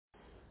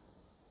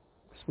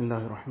بسم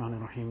الله الرحمن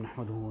الرحيم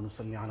نحمده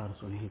ونصلي على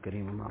رسوله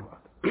الكريم أما بعد.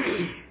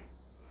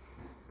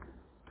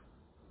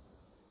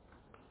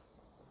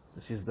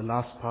 This is the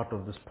last part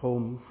of this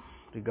poem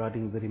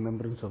regarding the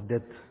remembrance of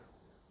death.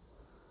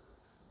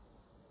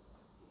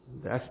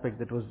 The aspect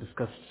that was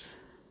discussed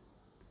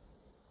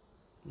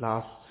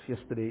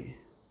yesterday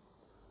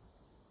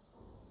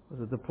was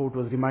that the poet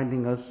was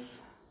reminding us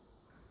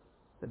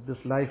that this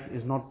life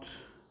is not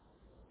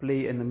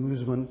play and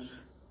amusement.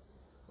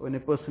 When a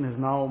person has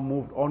now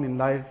moved on in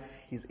life,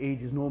 his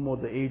age is no more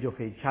the age of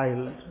a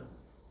child.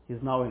 He is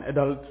now an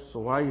adult. So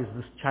why is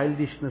this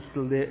childishness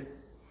still there?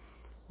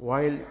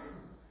 While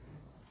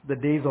the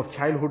days of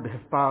childhood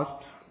have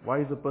passed, why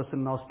is the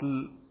person now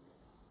still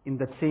in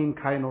that same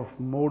kind of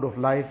mode of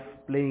life,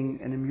 playing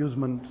and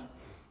amusement?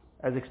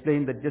 As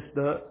explained, that just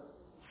the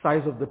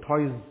size of the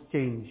toys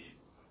change.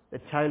 A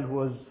child who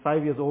was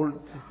 5 years old,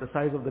 the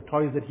size of the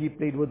toys that he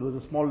played with was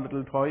a small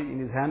little toy in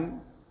his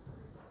hand.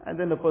 And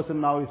then a person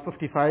now is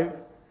 55,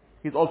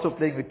 he's also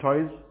playing with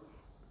toys,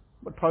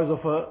 but toys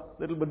of a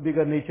little bit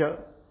bigger nature.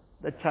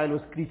 That child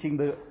was screeching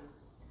the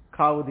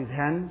car with his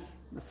hands,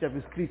 this chap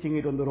is screeching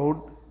it on the road.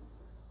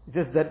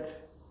 Just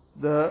that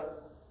the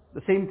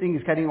same thing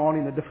is carrying on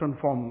in a different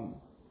form.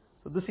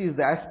 So this is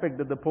the aspect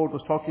that the poet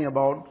was talking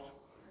about,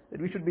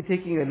 that we should be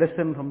taking a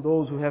lesson from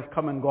those who have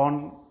come and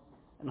gone,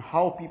 and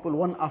how people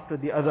one after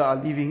the other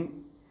are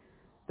leaving.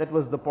 That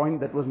was the point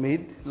that was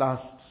made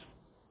last.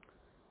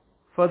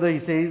 Further he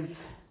says,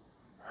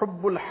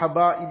 حُبُّ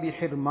الْحَبَائِبِ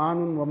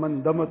حِرْمَانٌ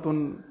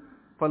وَمَنْدَمَةٌ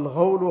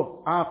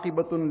فَالْغَوْلُ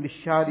عَاقِبَةٌ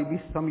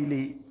لِلشَّارِبِ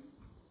السَّمِلِ.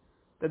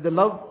 That the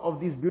love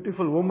of these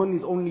beautiful women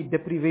is only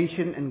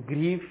deprivation and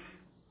grief.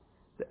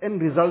 The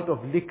end result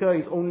of liquor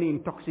is only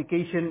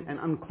intoxication and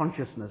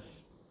unconsciousness.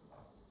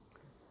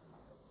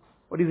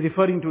 What he's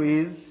referring to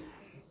is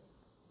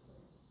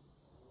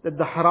that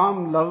the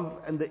haram love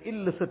and the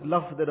illicit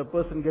love that a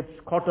person gets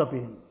caught up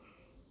in,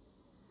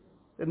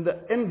 then the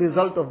end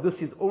result of this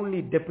is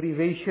only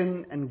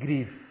deprivation and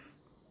grief.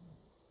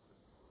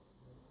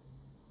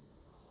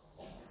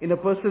 In a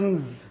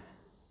person's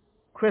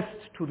quest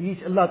to reach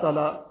Allah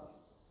Ta'ala,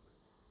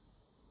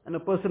 and a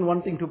person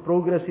wanting to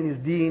progress in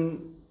his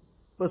deen,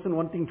 person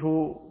wanting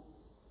to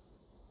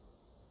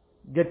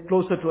get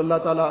closer to Allah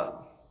Ta'ala,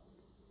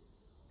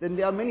 then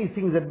there are many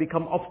things that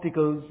become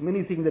obstacles,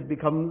 many things that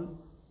become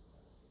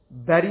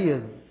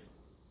barriers.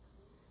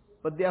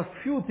 But there are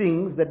few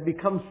things that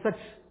become such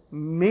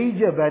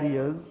major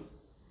barriers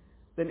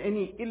than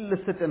any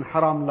illicit and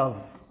haram love.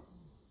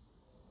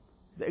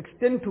 The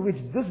extent to which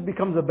this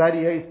becomes a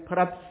barrier is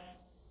perhaps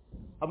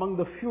among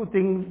the few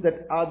things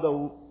that are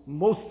the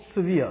most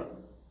severe.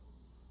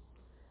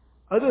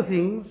 Other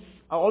things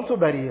are also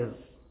barriers.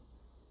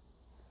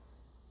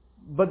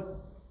 But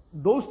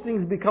those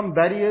things become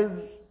barriers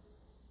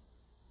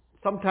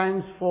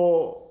sometimes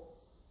for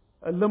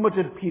a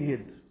limited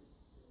period.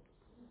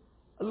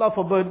 Allah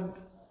forbid,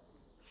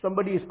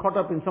 somebody is caught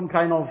up in some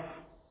kind of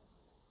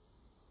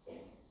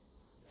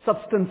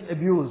substance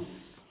abuse.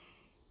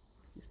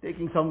 He's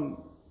taking some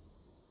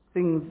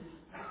things,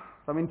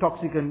 some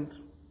intoxicant.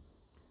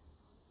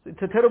 So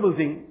it's a terrible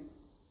thing.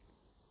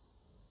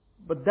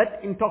 But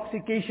that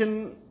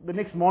intoxication, the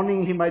next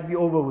morning he might be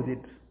over with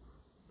it.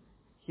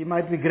 He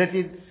might regret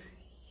it.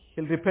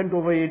 He'll repent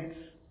over it.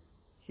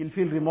 He'll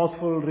feel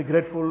remorseful,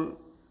 regretful.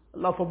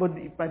 Allah forbid,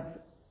 it might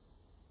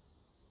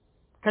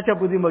catch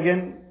up with him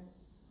again.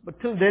 But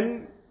till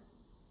then,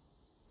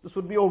 this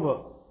would be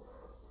over.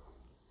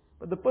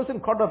 But the person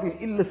caught up in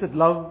illicit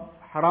love,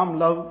 haram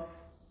love,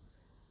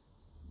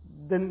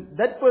 then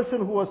that person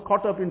who was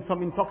caught up in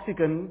some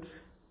intoxicant,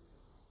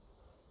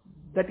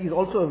 that is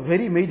also a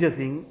very major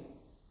thing.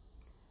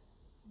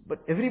 But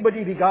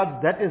everybody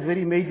regards that as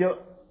very major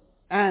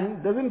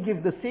and doesn't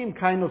give the same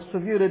kind of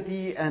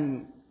severity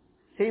and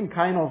same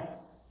kind of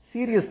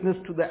seriousness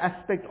to the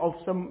aspect of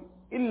some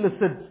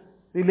illicit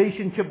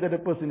relationship that a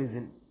person is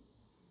in.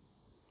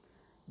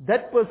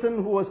 That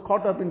person who was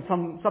caught up in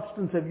some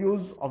substance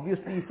abuse,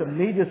 obviously it's a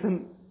major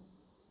sin.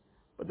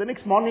 But the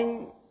next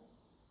morning,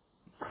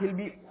 he'll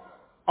be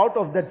out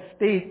of that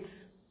state.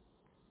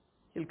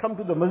 He'll come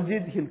to the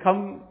masjid, he'll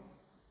come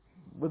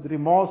with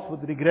remorse,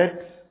 with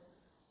regret,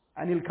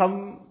 and he'll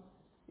come,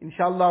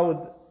 inshallah, with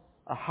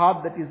a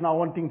heart that is now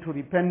wanting to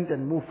repent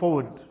and move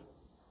forward.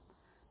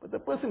 But the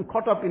person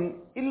caught up in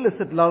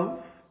illicit love,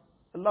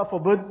 Allah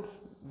forbid,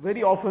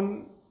 very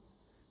often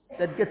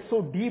that gets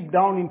so deep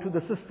down into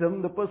the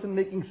system, the person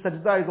making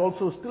sajda is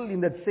also still in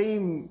that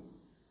same,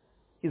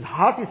 his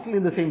heart is still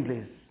in the same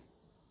place.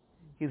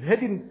 His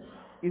head is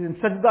in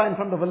sajda in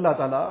front of Allah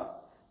Ta'ala,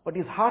 but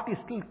his heart is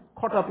still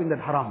caught up in that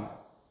haram.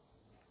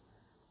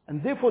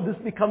 And therefore this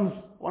becomes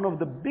one of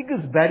the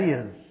biggest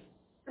barriers.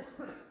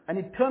 And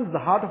it turns the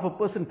heart of a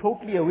person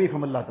totally away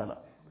from Allah Ta'ala.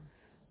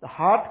 The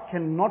heart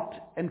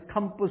cannot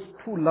encompass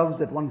two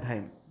loves at one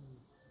time.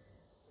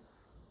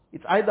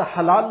 It's either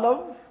halal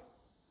love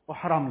or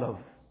haram love.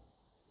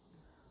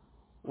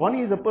 One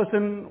is a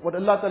person, what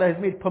Allah Ta'ala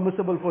has made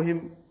permissible for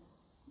him.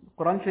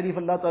 Quran Sharif,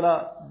 Allah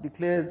Ta'ala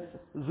declares,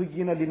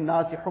 زُيِّنَ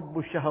لِلنَّاسِ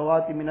حُبُّ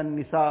الشَّهَوَاتِ مِنَ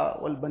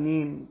النِّسَاءِ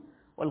وَالْبَنِينَ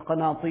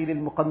وَالْقَنَاطِيرِ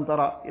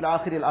الْمُقَنْطَرَةِ إلى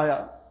آخر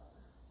الآية.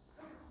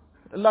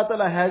 Allah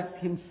Ta'ala has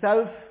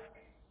Himself,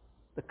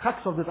 the crux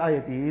of this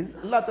ayat is,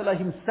 Allah Ta'ala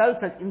Himself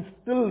has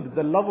instilled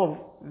the love of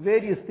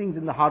various things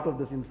in the heart of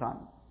this insan.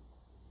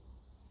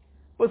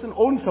 Person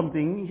owns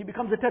something, he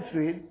becomes attached to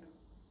it.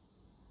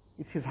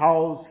 It's his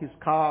house, his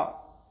car.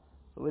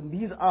 So when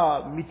these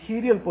are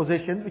material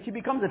possessions, which he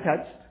becomes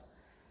attached,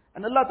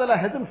 and Allah Ta'ala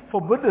hasn't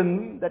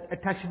forbidden that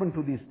attachment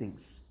to these things.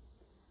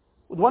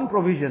 With one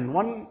provision,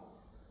 one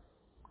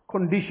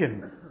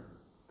condition,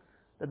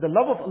 that the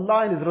love of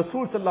Allah and His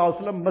Rasul Sallallahu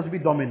Alaihi Wasallam must be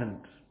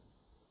dominant.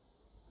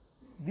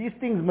 These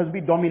things must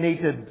be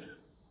dominated.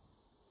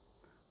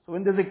 So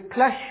when there's a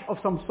clash of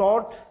some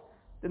sort,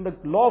 then the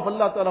law of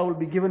Allah Ta'ala will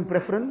be given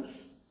preference,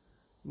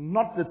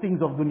 not the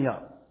things of dunya.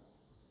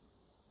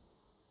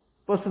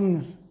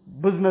 Person's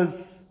business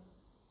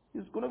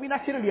is going to be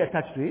naturally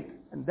attached to it,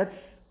 and that's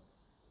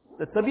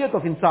the tabiyat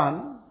of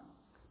insan,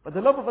 but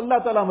the love of Allah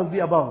Ta'ala must be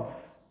above.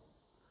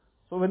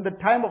 So when the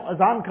time of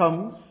azan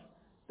comes,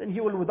 then he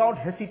will without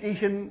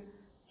hesitation,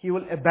 he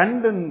will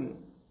abandon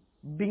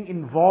being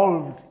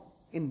involved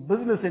in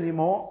business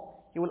anymore.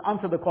 He will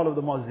answer the call of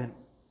the muezzin.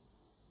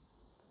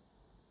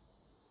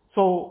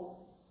 So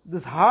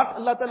this heart,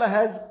 Allah Ta'ala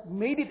has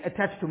made it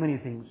attached to many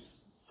things.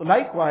 So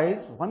likewise,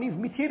 one is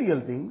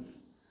material things.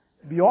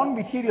 Beyond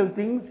material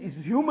things is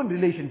human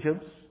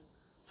relationships.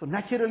 So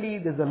naturally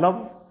there's a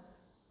love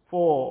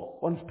for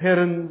one's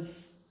parents,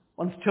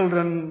 one's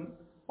children,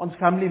 one's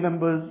family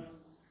members.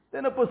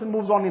 Then a person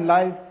moves on in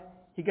life,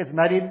 he gets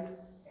married.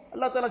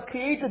 Allah Ta'ala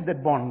created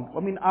that bond.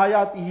 وَمِنْ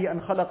آيَاتِهِ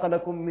أَنْ خَلَقَ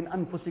لَكُم مِّنْ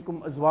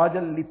أَنفُسِكُمْ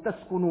أَزْوَاجًا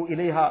لِتَسْكُنُوا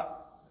إِلَيْهَا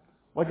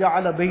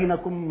وَجَعَلَ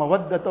بَيْنَكُمْ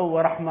مَوَدَّةً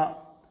وَرَحْمَةً.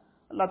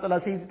 Allah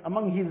Ta'ala says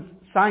among His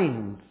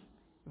signs,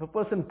 if a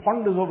person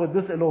ponders over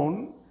this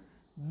alone,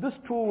 this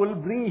too will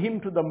bring him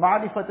to the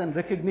ma'rifat and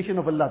recognition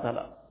of Allah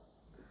Ta'ala.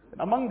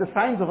 And among the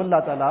signs of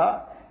Allah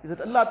Ta'ala is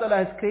that Allah Ta'ala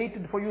has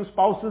created for you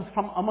spouses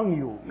from among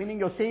you, meaning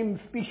your same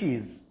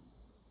species.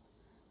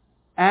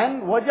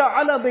 And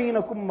وَجَعَلَ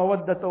بَيْنَكُمْ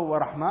مَوَدَّةً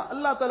وَرَحْمَةً.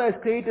 Allah Ta'ala has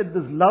created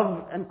this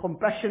love and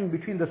compassion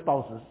between the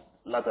spouses.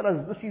 Allah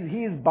Ta'ala, this is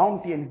His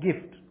bounty and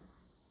gift.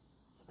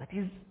 That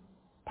is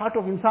part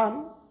of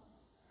insan.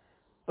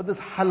 But this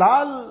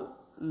halal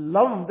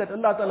love that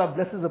Allah Ta'ala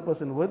blesses a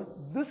person with,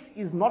 this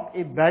is not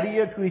a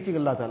barrier to reaching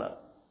Allah Ta'ala.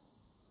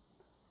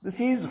 This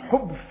is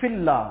hubb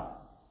fillah.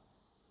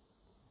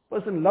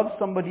 Person loves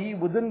somebody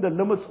within the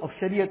limits of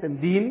Shariat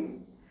and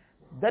Deen.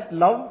 That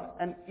love,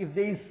 and if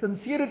there is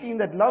sincerity in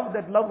that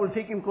love will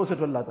take him closer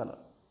to Allah Ta'ala.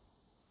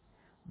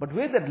 But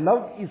where that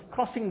love is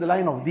crossing the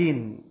line of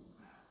Deen,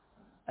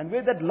 and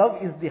where that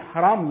love is the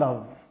haram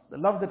love, the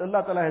love that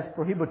Allah Ta'ala has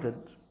prohibited,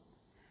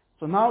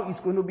 so now it's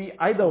going to be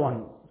either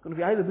one. It's going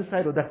to be either this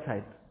side or that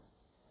side.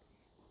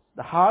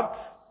 The heart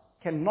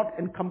cannot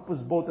encompass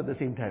both at the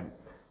same time.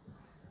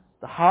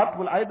 The heart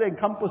will either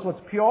encompass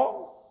what's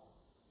pure,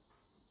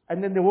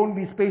 and then there won't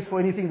be space for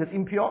anything that's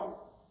impure.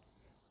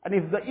 And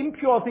if the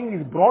impure thing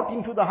is brought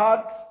into the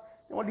heart,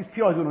 then what is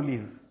pure is going to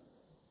leave.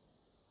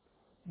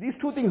 These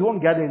two things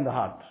won't gather in the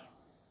heart.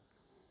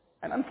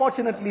 And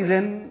unfortunately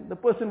then, the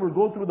person will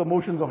go through the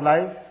motions of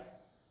life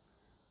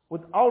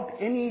without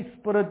any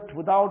spirit,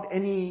 without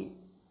any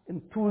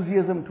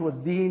enthusiasm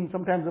towards deen.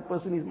 Sometimes the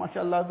person is,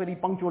 mashallah, very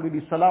punctual with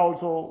his salah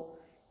also.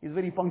 He's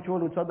very punctual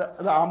with other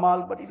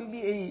amal, but it will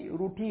be a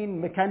routine,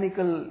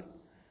 mechanical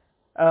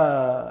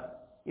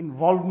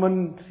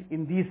involvement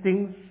in these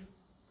things.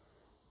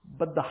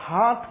 But the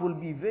heart will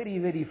be very,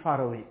 very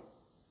far away.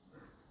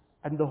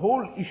 And the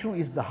whole issue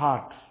is the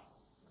heart.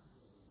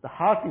 The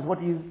heart is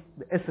what is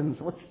the essence.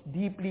 What's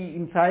deeply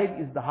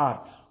inside is the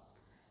heart.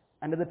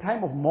 And at the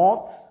time of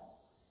maut,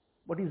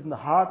 what is in the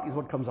heart is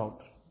what comes out.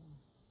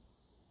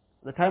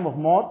 At the time of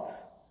maut,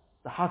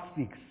 the heart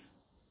speaks.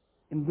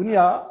 In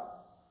dunya,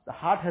 the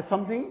heart has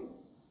something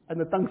and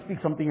the tongue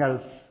speaks something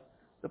else.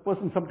 The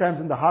person sometimes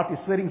in the heart is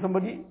swearing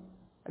somebody,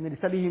 and then he's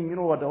telling him, you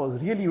know what, I was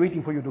really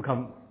waiting for you to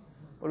come.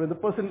 But when the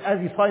person, as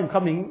he saw him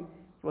coming,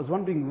 he was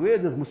wondering where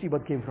this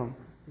musibat came from.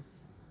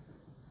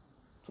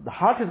 So the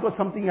heart has got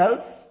something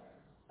else,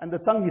 and the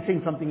tongue is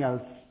saying something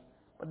else.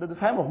 But at the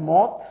time of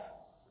maut,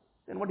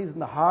 then what is in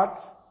the heart,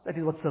 that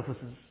is what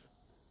surfaces.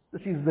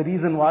 This is the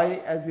reason why,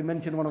 as we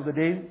mentioned one of the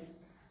days,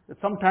 that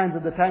sometimes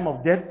at the time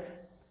of death,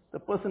 the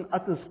person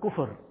utters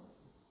kufr.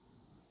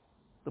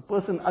 The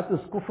person utters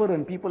kufr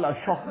and people are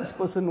shocked. This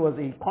person was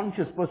a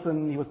conscious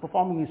person, he was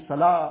performing his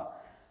salah,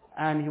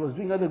 and he was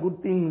doing other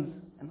good things.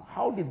 And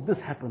how did this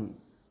happen?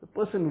 The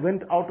person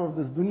went out of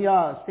this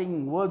dunya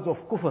saying words of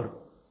kufr.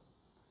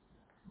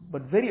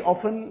 But very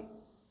often,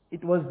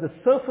 it was the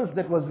surface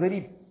that was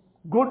very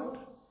good,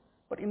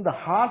 but in the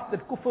heart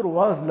that kufr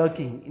was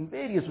lurking in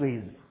various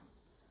ways.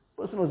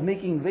 The person was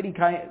making very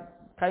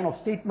kind of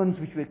statements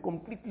which were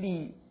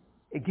completely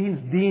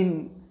against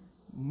deen,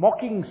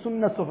 mocking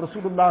sunnahs of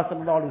Rasulullah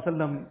sallallahu alaihi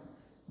wasallam,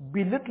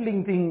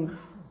 belittling things.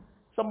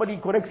 Somebody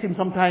corrects him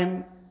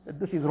sometime that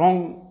this is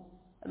wrong,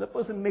 and the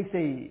person makes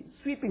a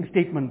sweeping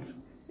statement.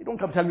 You don't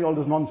come tell me all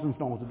this nonsense,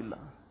 na'udzubillah.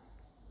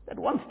 That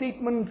one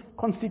statement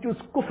constitutes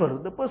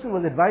kufr. The person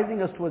was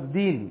advising us towards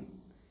deen.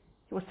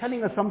 He was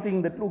telling us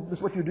something that, look, this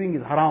what you're doing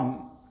is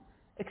haram.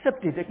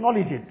 Accept it,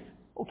 acknowledge it,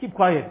 or keep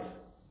quiet.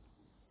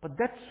 But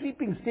that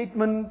sweeping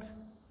statement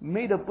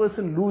made a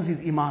person lose his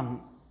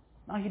iman.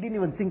 Now he didn't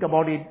even think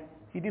about it.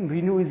 He didn't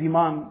renew his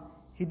iman.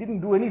 He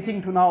didn't do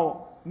anything to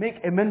now make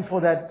amends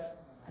for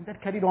that. And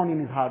that carried on in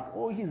his heart.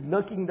 Oh, he's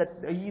lurking that,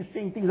 he's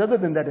saying things other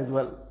than that as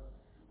well.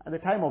 At the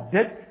time of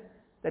death,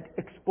 that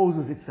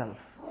exposes itself.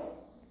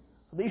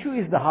 So the issue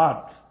is the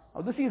heart.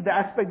 Now this is the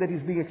aspect that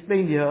is being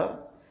explained here,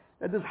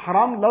 that this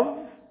haram love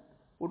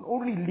would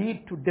only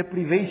lead to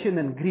deprivation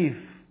and grief.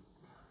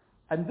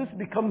 And this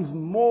becomes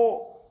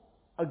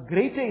a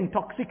greater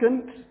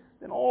intoxicant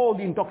than all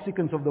the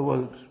intoxicants of the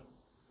world.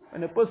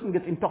 When a person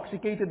gets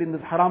intoxicated in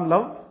this haram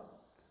love,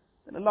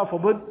 then Allah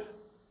forbid,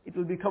 it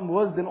will become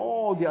worse than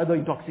all the other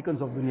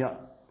intoxicants of dunya.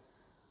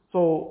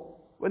 So,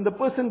 when the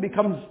person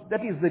becomes,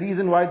 that is the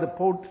reason why the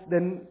poet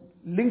then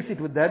links it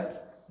with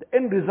that, the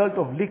end result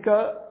of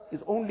liquor is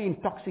only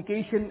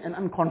intoxication and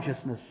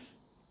unconsciousness.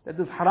 That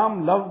this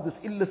haram love, this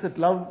illicit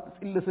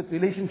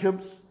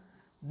relationships,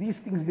 these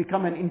things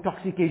become an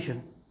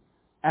intoxication.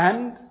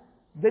 And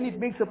then it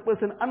makes a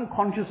person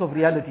unconscious of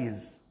realities.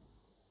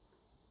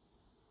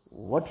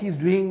 What he's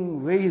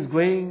doing, where he's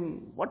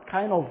going, what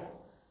kind of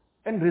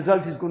end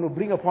result he's going to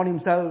bring upon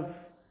himself.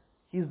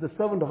 He's the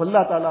servant of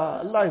Allah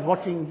Ta'ala. Allah is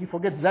watching. He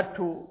forgets that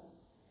too.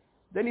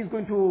 Then he's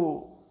going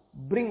to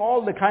bring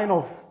all the kind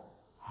of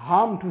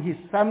harm to his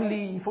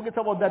family. He forgets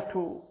about that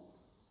too.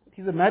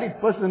 He's a married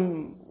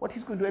person. What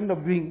he's going to end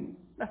up doing?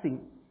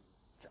 Nothing.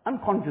 It's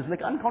unconscious.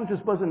 Like an unconscious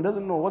person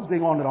doesn't know what's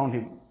going on around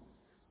him.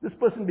 This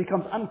person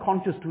becomes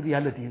unconscious to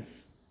realities.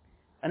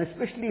 And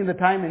especially in the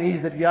time and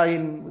age that we are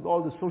in, with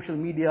all the social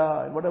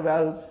media and whatever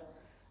else,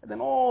 and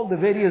then all the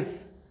various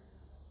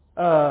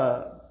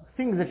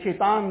things that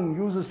shaitan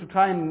uses to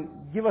try and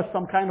give us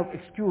some kind of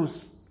excuse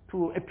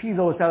to appease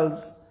ourselves.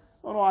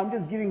 No, I'm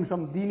just giving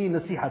some dini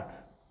nasihat.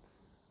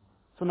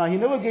 So now he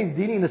never gave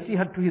dini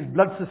nasihat to his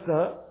blood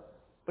sister,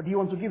 but he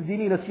wants to give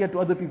dini nasihat to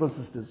other people's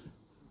sisters.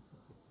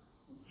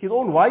 His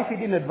own wife he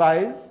didn't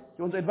advise,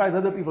 he wants to advise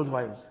other people's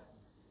wives.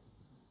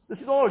 This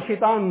is all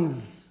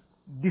shaitan's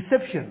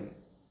deception.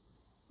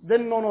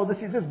 Then no, this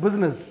is just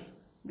business,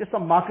 just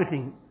some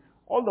marketing.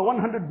 All the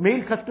 100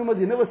 male customers,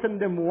 you never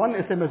send them one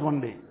SMS one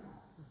day.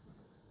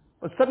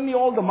 But suddenly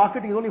all the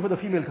marketing is only for the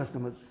female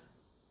customers.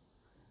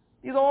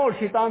 These are all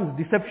shaitan's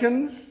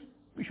deceptions.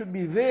 We should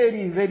be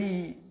very,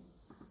 very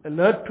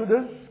alert to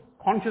this,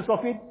 conscious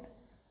of it.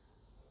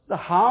 The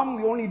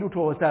harm we only do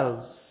to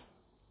ourselves.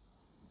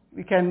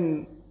 We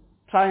can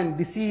try and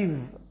deceive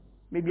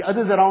maybe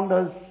others around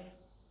us.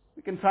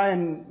 We can try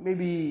and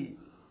maybe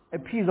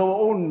appease our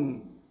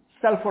own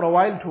self for a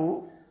while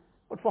too.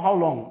 But for how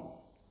long?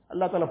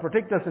 Allah Ta'ala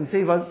protect us and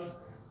save us.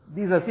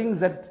 These are things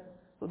that,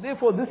 so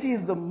therefore this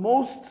is the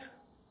most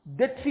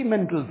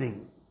detrimental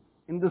thing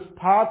in this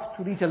path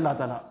to reach Allah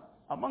Ta'ala.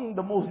 Among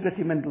the most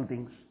detrimental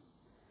things.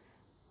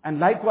 And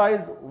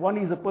likewise, one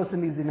is a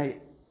person is in a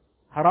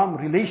haram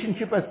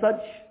relationship as such.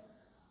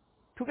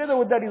 Together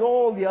with that is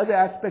all the other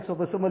aspects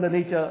of a similar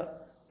nature.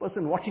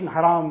 Person watching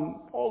haram,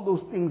 all those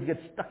things get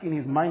stuck in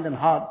his mind and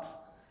heart.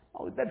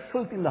 Now with that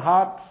filth in the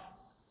heart,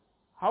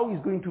 how is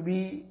going to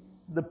be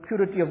the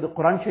purity of the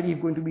Quran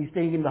Sharif going to be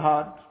staying in the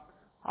heart?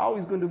 How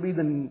is going to be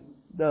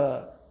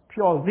the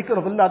pure zikr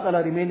of Allah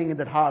Ta'ala remaining in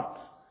that heart?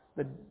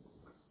 The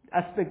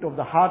aspect of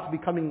the heart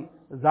becoming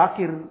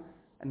zakir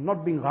and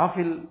not being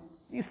ghafil.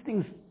 These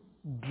things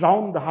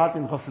drown the heart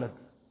in ghaflat.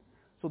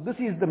 So this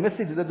is the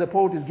message that the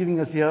poet is giving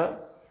us here.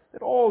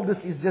 That all this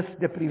is just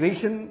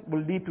deprivation,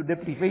 will lead to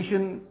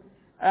deprivation,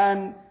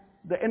 and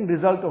the end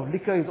result of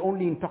liquor is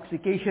only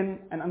intoxication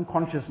and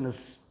unconsciousness.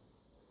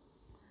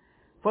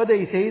 Further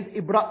he says,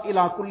 Ibra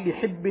ila kulli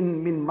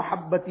hibbin min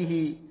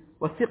mahabbatihi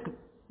wa thiq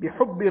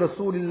bihubbi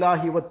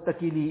rasulillahi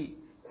wattakili.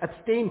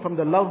 Abstain from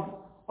the love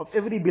of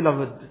every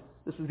beloved.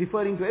 This is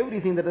referring to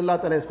everything that Allah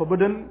Ta'ala has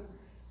forbidden,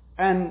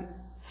 and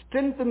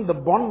strengthen the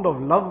bond of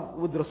love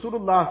with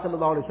Rasulullah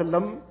sallallahu alaihi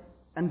wasallam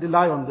and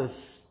rely on this.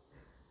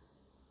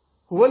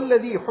 هو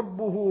الذي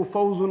حبه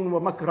فوز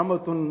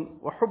ومكرمة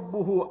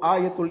وحبه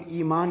آية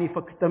الإيمان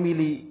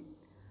فاكتملي.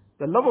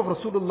 The love of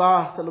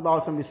Rasulullah sallallahu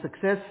alaihi wasallam is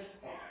success,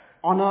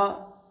 honor,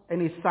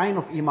 and a sign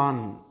of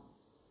Iman.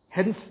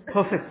 Hence,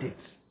 perfect it.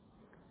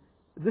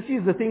 This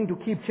is the thing to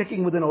keep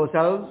checking within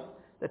ourselves,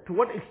 that to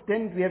what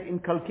extent we have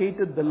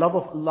inculcated the love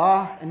of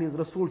Allah and His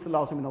Rasul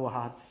sallallahu alaihi wasallam in our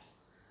hearts.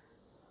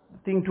 The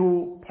thing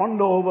to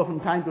ponder over from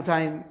time to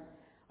time.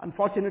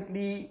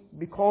 Unfortunately,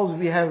 because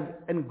we have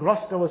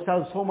engrossed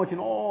ourselves so much in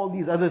all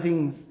these other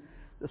things,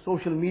 the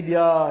social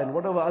media and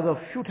whatever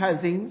other futile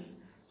things,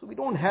 so we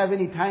don't have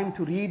any time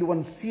to read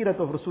one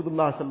seerat of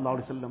Rasulullah sallallahu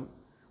alaihi wasallam,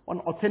 one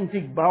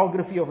authentic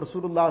biography of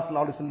Rasulullah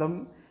sallallahu alaihi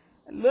wasallam,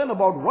 and learn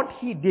about what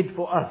he did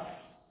for us,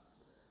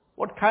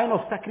 what kind of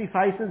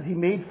sacrifices he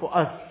made for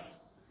us.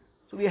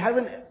 So we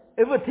haven't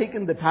ever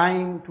taken the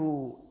time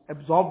to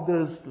absorb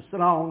this, to sit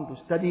down, to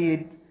study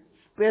it,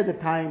 spare the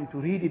time to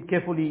read it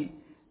carefully,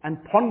 and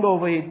ponder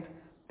over it,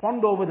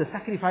 ponder over the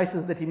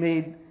sacrifices that he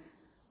made.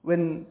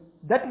 When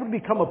that would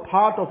become a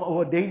part of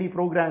our daily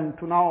program,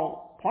 to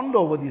now ponder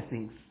over these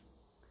things,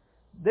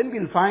 then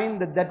we'll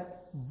find that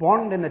that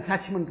bond and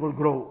attachment will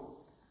grow.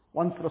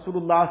 Once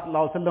Rasulullah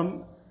sallallahu alaihi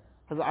wasallam,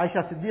 Hazrat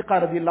Aisha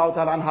Siddiqa radiallahu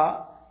ta'ala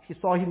anha, she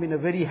saw him in a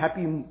very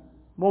happy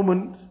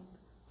moment.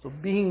 So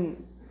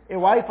being a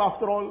wife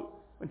after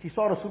all, when she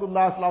saw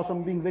Rasulullah sallallahu alaihi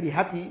wasallam being very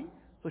happy,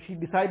 so she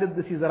decided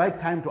this is the right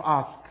time to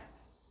ask.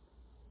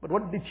 But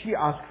what did she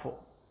ask for?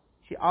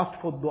 She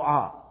asked for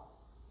dua.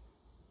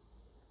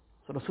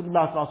 So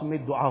Rasulullah sallallahu alaihi wasallam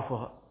made dua for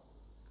her.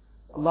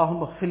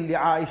 Allahumma khfir li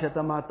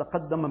Aisha ma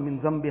taqaddama min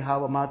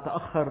zambiha wa ma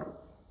ta'akhkhar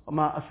wa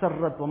ma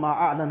asarrat wa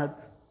ma a'lanat.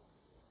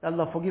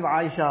 Allah, forgive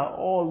Aisha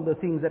all the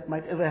things that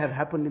might ever have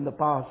happened in the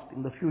past,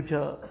 in the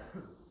future,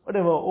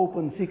 whatever,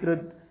 open, secret.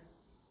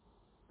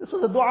 This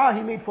was a dua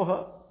he made for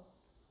her.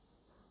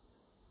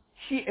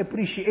 She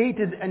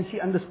appreciated and she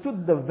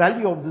understood the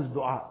value of this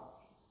dua.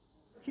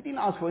 She didn't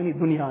ask for any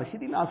dunya, she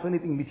didn't ask for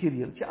anything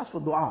material, she asked for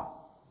dua.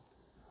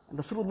 And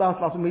Rasulullah sallallahu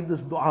alaihi wasallam made this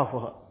dua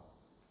for her.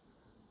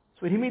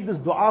 So when he made this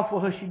dua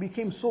for her, she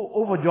became so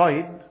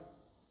overjoyed,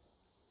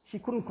 she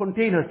couldn't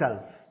contain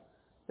herself.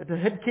 That her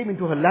head came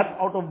into her lap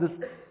out of this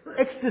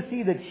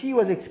ecstasy that she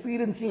was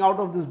experiencing out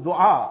of this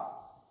dua.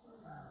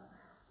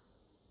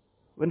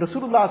 When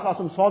Rasulullah sallallahu alaihi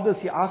wasallam saw this,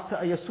 he asked her,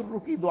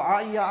 Ayasurruki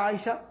du'ai ya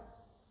Aisha?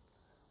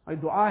 My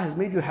dua has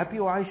made you happy,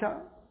 O Aisha?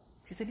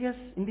 She said, yes,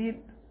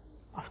 indeed.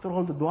 After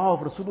all, the dua of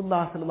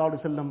Rasulullah sallallahu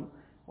alaihi wasallam,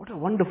 what a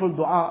wonderful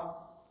dua.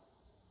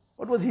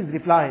 What was his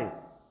reply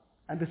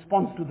and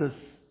response to this?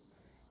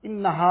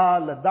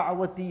 Innaha la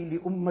da'wati li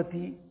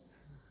ummati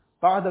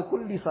ba'da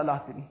kulli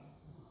salatin.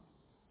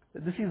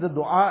 This is the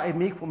dua I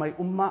make for my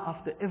ummah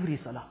after every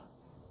salah.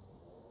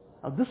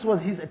 Now this was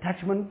his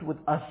attachment with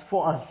us,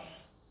 for us.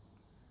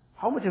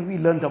 How much have we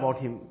learnt about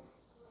him?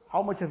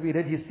 How much have we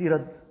read his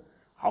sirat?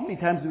 How many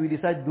times do we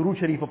recite Durood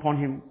Sharif upon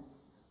him?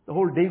 The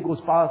whole day goes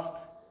past.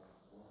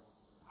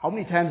 How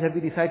many times have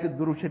we recited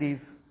Durood Sharif?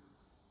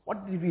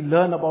 What did we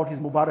learn about his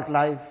Mubarak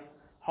life?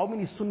 How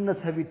many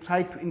sunnahs have we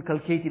tried to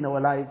inculcate in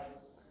our life?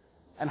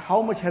 And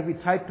how much have we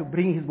tried to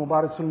bring his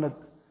Mubarak sunnah?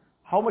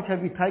 How much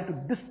have we tried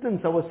to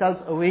distance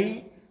ourselves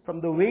away from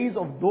the ways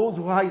of those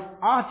who are his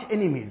arch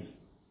enemies?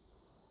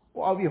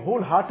 Or are we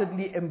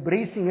wholeheartedly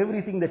embracing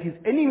everything that his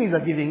enemies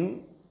are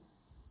giving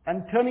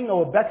and turning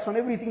our backs on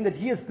everything that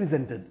he has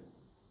presented?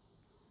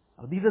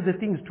 Now, these are the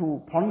things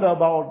to ponder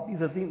about,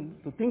 these are things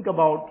to think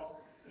about.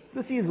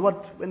 This is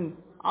what, when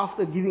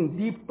after giving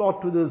deep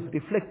thought to this,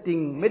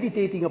 reflecting,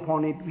 meditating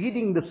upon it,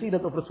 reading the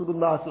Sirat of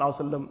Rasulullah sallallahu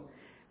alaihi wasallam,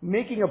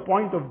 making a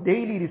point of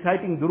daily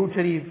reciting Durood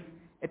Sharif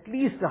at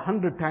least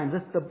 100 times,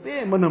 that's the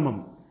bare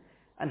minimum.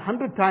 And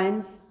 100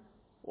 times,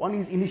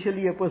 one is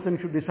initially a person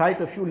should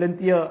recite a few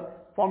lengthier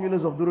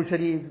formulas of Durood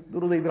Sharif,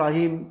 Durood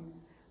Ibrahim,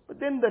 but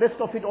then the rest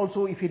of it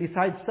also, if he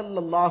recites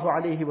Sallallahu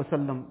Alaihi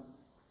Wasallam,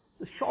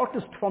 the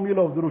shortest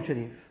formula of Durood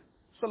Sharif,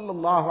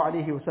 Sallallahu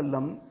Alaihi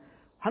Wasallam,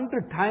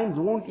 100 times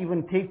won't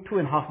even take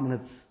 2.5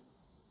 minutes.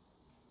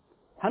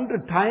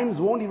 100 times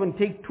won't even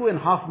take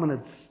 2.5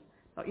 minutes.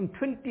 Now in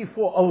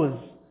 24 hours,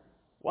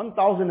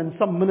 1,000 and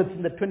some minutes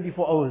in the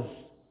 24 hours,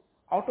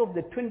 out of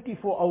the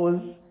 24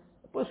 hours,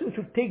 a person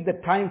should take the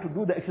time to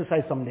do the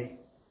exercise someday.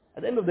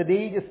 At the end of the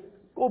day, just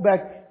go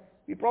back.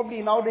 We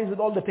probably nowadays with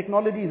all the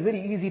technology, it's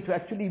very easy to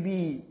actually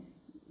be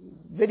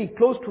very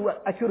close to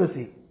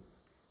accuracy.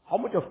 How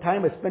much of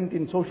time I spent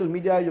in social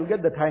media, you'll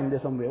get the time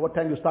there somewhere. What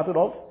time you started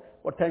off,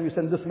 what time you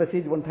sent this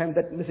message, what time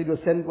that message was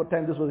sent, what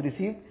time this was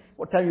received,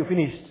 what time you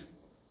finished.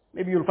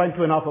 Maybe you'll find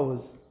 2.5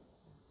 hours.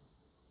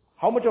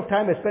 How much of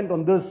time I spent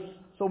on this,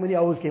 so many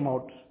hours came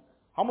out.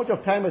 How much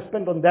of time I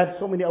spent on that,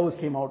 so many hours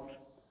came out.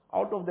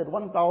 Out of that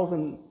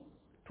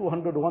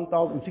 1,200 or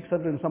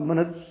 1,600 and some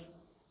minutes,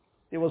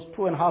 there was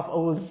 2.5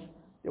 hours,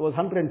 there was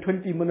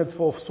 120 minutes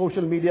for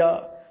social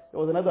media, there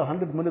was another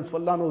 100 minutes for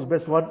Allah knows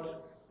best what,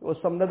 there was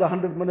some another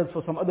 100 minutes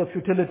for some other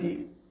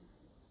futility.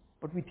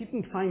 But we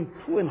didn't find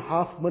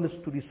 2.5 minutes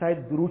to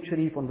recite Durood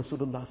Sharif on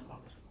Rasulullah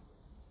sallallahu alaihi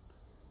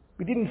wasallam.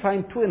 We didn't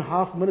find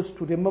 2.5 minutes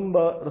to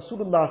remember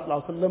Rasulullah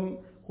sallallahu alaihi wasallam,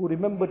 who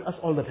remembered us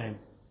all the time.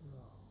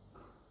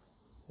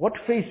 What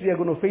face we are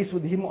going to face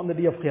with him on the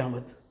day of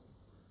Qiyamah.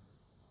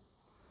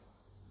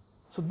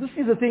 So this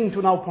is a thing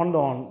to now ponder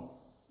on.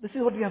 This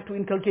is what we have to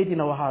inculcate in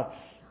our hearts.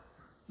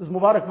 This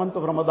Mubarak month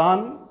of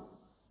Ramadan,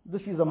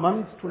 this is a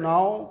month to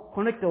now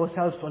connect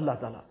ourselves to Allah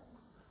Ta'ala.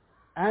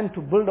 And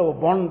to build our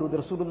bond with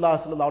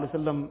Rasulullah sallallahu alaihi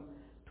wasallam,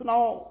 to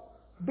now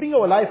bring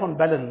our life on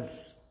balance.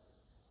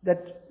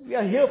 That we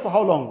are here for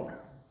how long?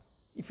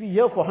 If we are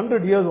here for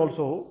 100 years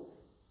also,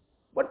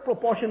 what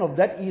proportion of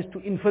that is to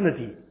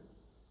infinity?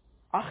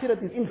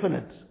 Akhirat is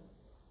infinite.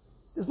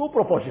 There's no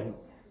proportion.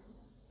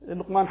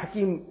 Luqman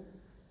Hakim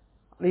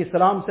alayhi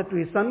salam said to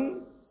his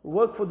son,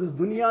 work for this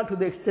dunya to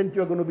the extent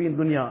you are going to be in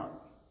dunya.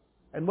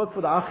 And work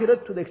for the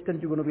akhirat to the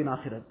extent you're going to be in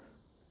akhirat.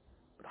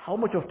 But how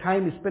much of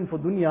time is spent for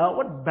dunya?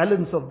 What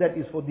balance of that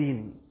is for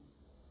deen?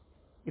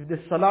 If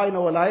there's salah in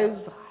our lives,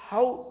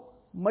 how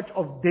much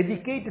of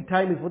dedicated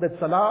time is for that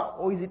salah?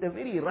 Or is it a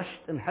very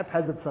rushed and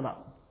haphazard salah?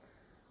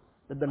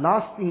 That the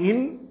last thing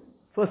in,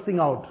 first thing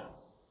out.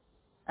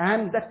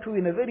 And that too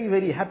in a very,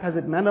 very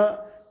haphazard manner,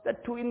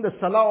 that too in the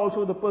salah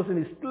also the person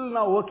is still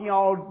now working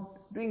out,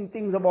 doing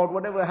things about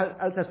whatever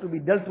else has to be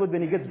dealt with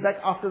when he gets back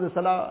after the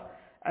salah,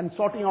 and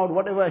sorting out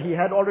whatever he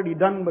had already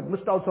done but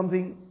missed out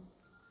something.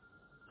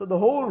 So the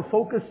whole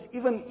focus,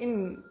 even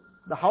in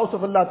the house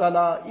of Allah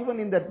Ta'ala, even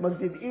in that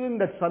masjid, even in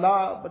that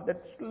salah, but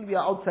that still we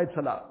are outside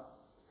salah.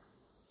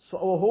 So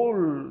our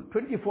whole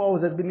 24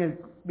 hours has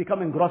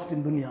become engrossed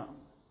in dunya.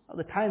 Now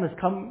the time has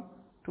come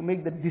to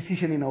make that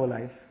decision in our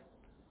life,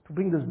 to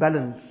bring this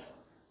balance,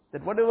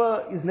 that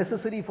whatever is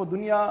necessary for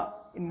dunya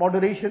in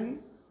moderation,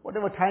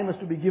 whatever time has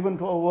to be given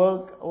to our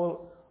work, our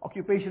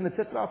occupation,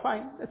 etc.,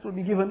 fine, that will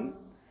be given.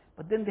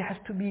 But then there has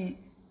to be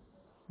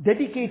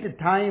dedicated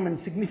time and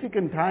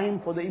significant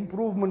time for the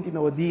improvement in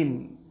our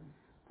deen,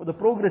 for the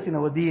progress in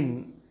our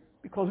deen.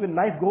 Because when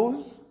life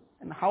goes,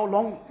 and how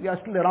long we are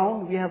still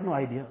around, we have no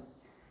idea.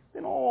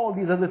 Then all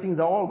these other things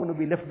are all going to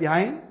be left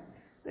behind.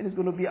 Then it's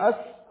going to be us,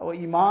 our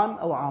iman,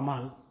 our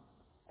amal.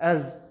 As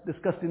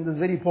discussed in this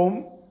very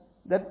poem,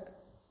 that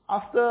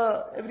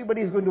after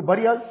everybody is going to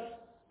bury us,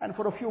 and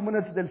for a few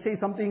minutes they'll say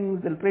something,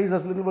 they'll praise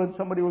us a little bit,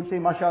 somebody will say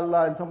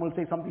mashallah, and someone will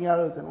say something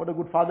else, and what a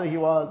good father he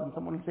was, and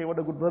someone will say what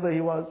a good brother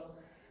he was.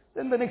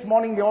 Then the next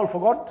morning they all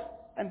forgot,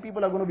 and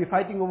people are going to be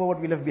fighting over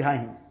what we left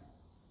behind.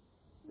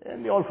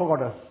 And they all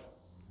forgot us.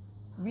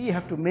 We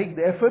have to make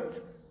the effort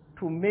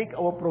to make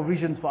our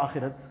provisions for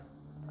akhirat.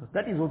 Because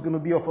that is what's going to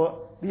be of a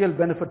real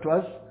benefit to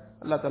us.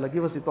 Allah Ta'ala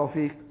give us the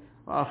tawfiq.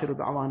 Wa akhiru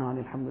da'wana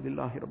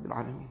alhamdulillahi rabbil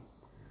alameen.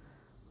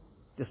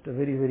 Just a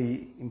very,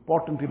 very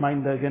important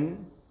reminder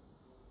again,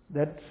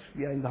 that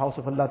we are in the house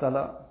of Allah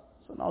Ta'ala.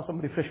 So now some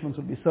refreshments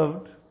will be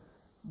served.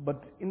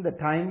 But in the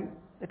time,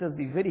 let us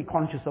be very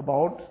conscious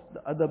about the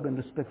adab and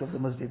respect of the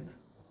masjid.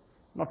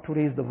 Not to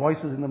raise the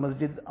voices in the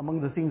masjid.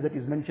 Among the things that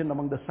is mentioned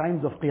among the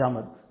signs of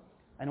Qiyamah.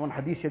 And one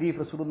hadith sharif,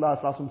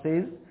 Rasulullah ﷺ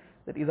says,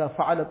 that إِذَا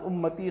فَعَلَتْ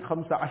أُمَّتِي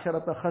خَمْسَ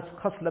عَشَرَةَ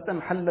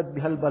خَصْلَةً حَلَّتْ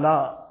بِهَا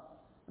الْبَلَاءِ.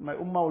 My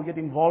ummah will get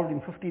involved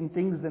in 15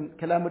 things, then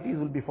calamities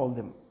will befall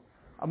them.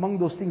 Among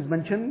those things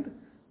mentioned,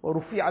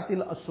 وَرُفِعَتِ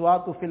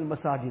الْأَصْوَاتُ فِي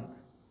الْمَسَاجِدِ.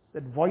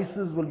 That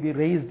voices will be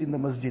raised in the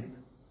masjid.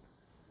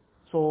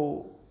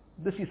 So,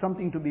 this is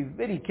something to be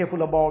very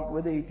careful about,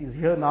 whether it is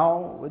here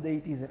now, whether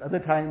it is at other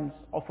times.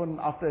 Often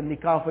after a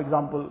nikah, for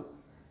example,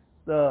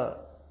 the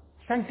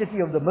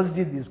sanctity of the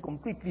masjid is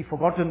completely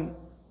forgotten,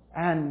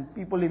 and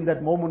people in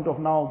that moment of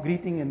now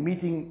greeting and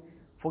meeting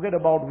forget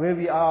about where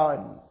we are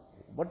and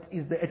what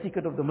is the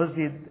etiquette of the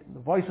masjid. The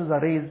voices are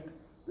raised.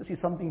 This is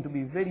something to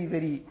be very,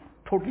 very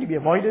totally be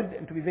avoided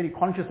and to be very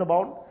conscious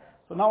about.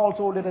 So now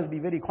also let us be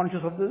very conscious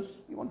of this.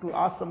 We want to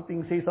ask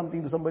something, say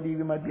something to somebody,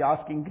 we might be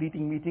asking,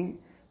 greeting, meeting,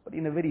 but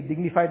in a very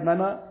dignified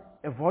manner,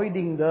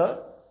 avoiding the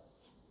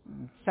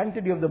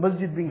sanctity of the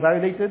masjid being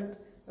violated,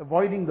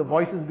 avoiding the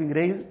voices being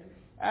raised.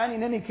 And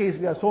in any case,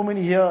 we are so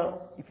many here,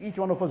 if each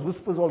one of us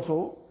whispers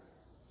also,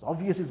 it's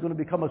obvious it's going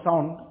to become a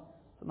sound.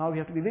 So now we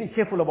have to be very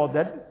careful about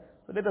that.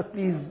 So let us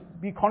please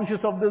be conscious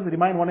of this,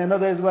 remind one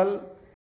another as well.